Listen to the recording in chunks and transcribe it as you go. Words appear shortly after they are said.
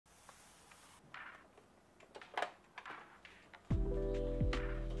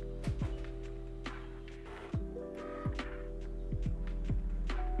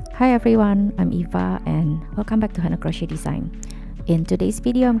Hi everyone, I'm Eva and welcome back to Hana Crochet Design. In today's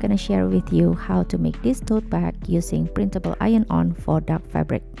video, I'm gonna share with you how to make this tote bag using printable iron-on for dark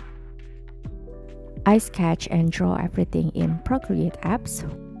fabric. I sketch and draw everything in Procreate apps.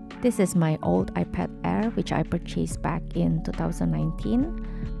 This is my old iPad Air which I purchased back in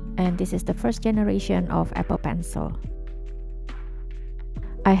 2019, and this is the first generation of Apple Pencil.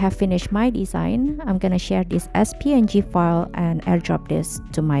 I have finished my design. I'm gonna share this as PNG file and airdrop this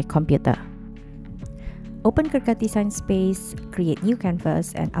to my computer. Open Cricut Design Space, create new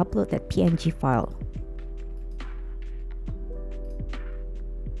canvas and upload that PNG file.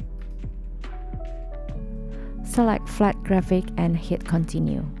 Select Flat Graphic and hit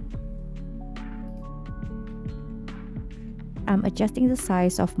Continue. I'm adjusting the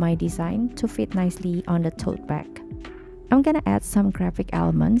size of my design to fit nicely on the tote bag. I'm gonna add some graphic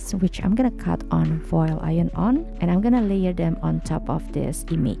elements which I'm gonna cut on foil iron-on, and I'm gonna layer them on top of this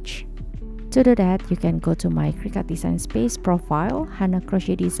image. To do that, you can go to my Cricut Design Space profile, Hana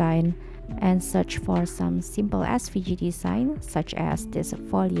Crochet Design, and search for some simple SVG design such as this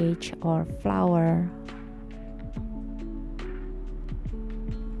foliage or flower.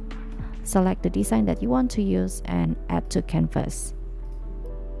 Select the design that you want to use and add to canvas.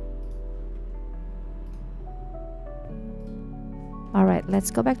 Alright,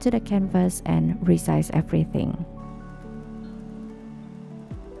 let's go back to the canvas and resize everything.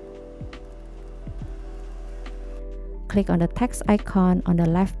 Click on the text icon on the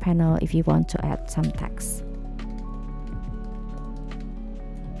left panel if you want to add some text.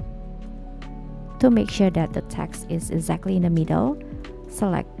 To make sure that the text is exactly in the middle,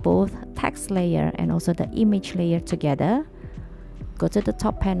 select both text layer and also the image layer together. Go to the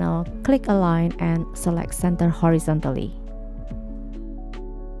top panel, click Align and select Center horizontally.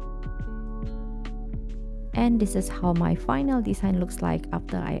 And this is how my final design looks like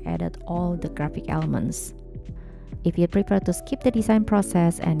after I added all the graphic elements. If you prefer to skip the design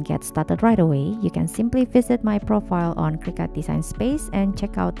process and get started right away, you can simply visit my profile on Cricut Design Space and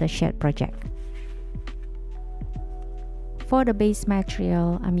check out the shared project. For the base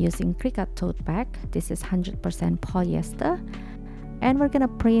material, I'm using Cricut tote bag. This is 100% polyester. And we're gonna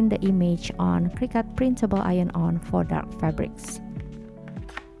print the image on Cricut printable iron-on for dark fabrics.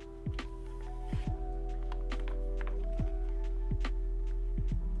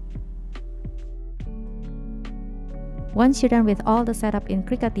 Once you're done with all the setup in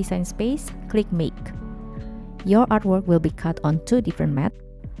Cricut Design Space, click Make. Your artwork will be cut on two different mats.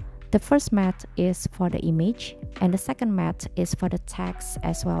 The first mat is for the image, and the second mat is for the text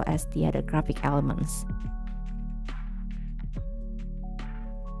as well as the other graphic elements.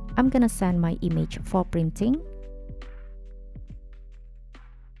 I'm gonna send my image for printing.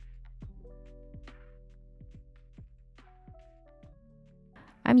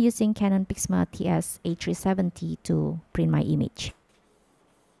 I'm using Canon Pixma TS-A370 to print my image.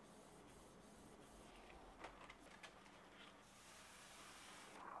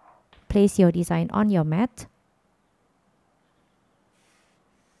 Place your design on your mat.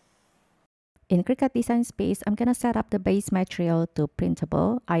 In Cricut Design Space, I'm gonna set up the base material to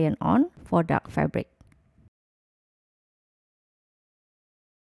printable iron-on for dark fabric.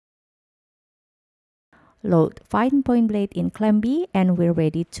 Load fine point blade in Clamp B and we're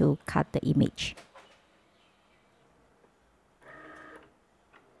ready to cut the image.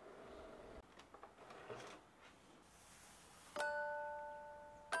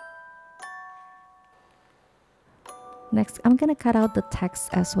 Next, I'm gonna cut out the text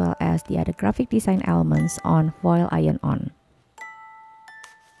as well as the other graphic design elements on foil iron-on.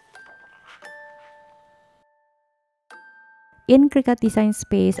 In Cricut Design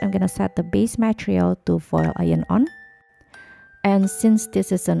Space, I'm gonna set the base material to foil iron-on. And since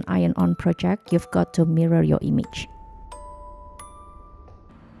this is an iron-on project, you've got to mirror your image.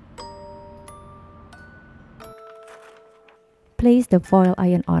 Place the foil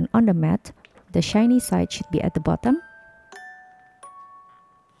iron-on the mat. The shiny side should be at the bottom.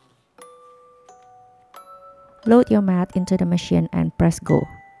 Load your mat into the machine and press go.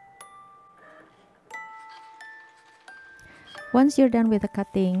 Once you're done with the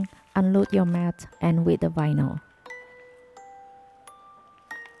cutting, unload your mat and weight the vinyl.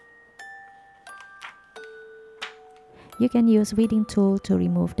 You can use weeding tool to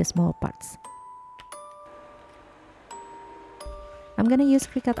remove the small parts. I'm gonna use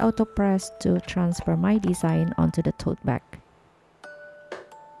Cricut Autopress to transfer my design onto the tote bag.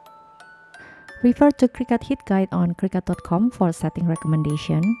 Refer to Cricut Heat Guide on Cricut.com for setting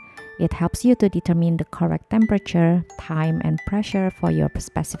recommendation. It helps you to determine the correct temperature, time, and pressure for your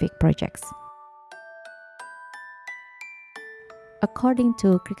specific projects. According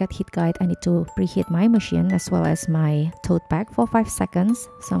to Cricut heat guide, I need to preheat my machine as well as my tote bag for 5 seconds.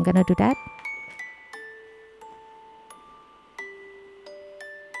 So I'm gonna do that.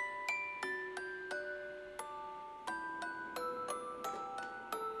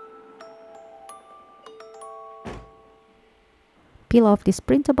 Peel off this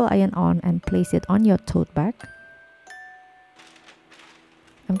printable iron-on and place it on your tote bag.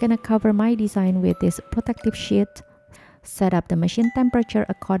 I'm gonna cover my design with this protective sheet. Set up the machine temperature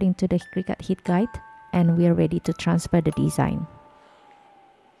according to the Cricut heat guide, and we're ready to transfer the design.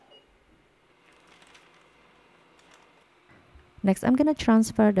 Next, I'm gonna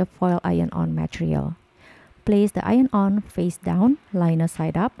transfer the foil iron-on material. Place the iron-on face down, liner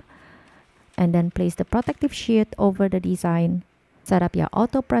side up, and then place the protective sheet over the design. Set up your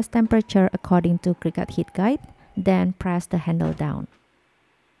auto press temperature according to Cricut heat guide, then press the handle down.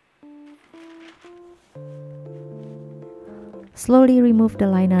 Slowly remove the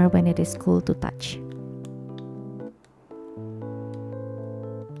liner when it is cool to touch.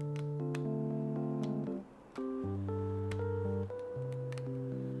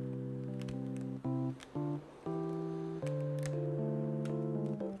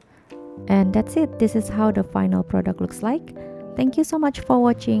 And that's it. This is how the final product looks like. Thank you so much for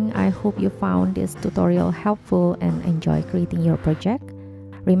watching. I hope you found this tutorial helpful and enjoy creating your project.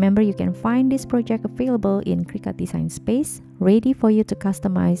 Remember, you can find this project available in Cricut Design Space, ready for you to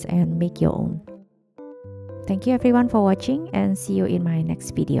customize and make your own. Thank you everyone for watching, and see you in my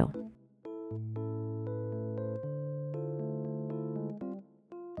next video.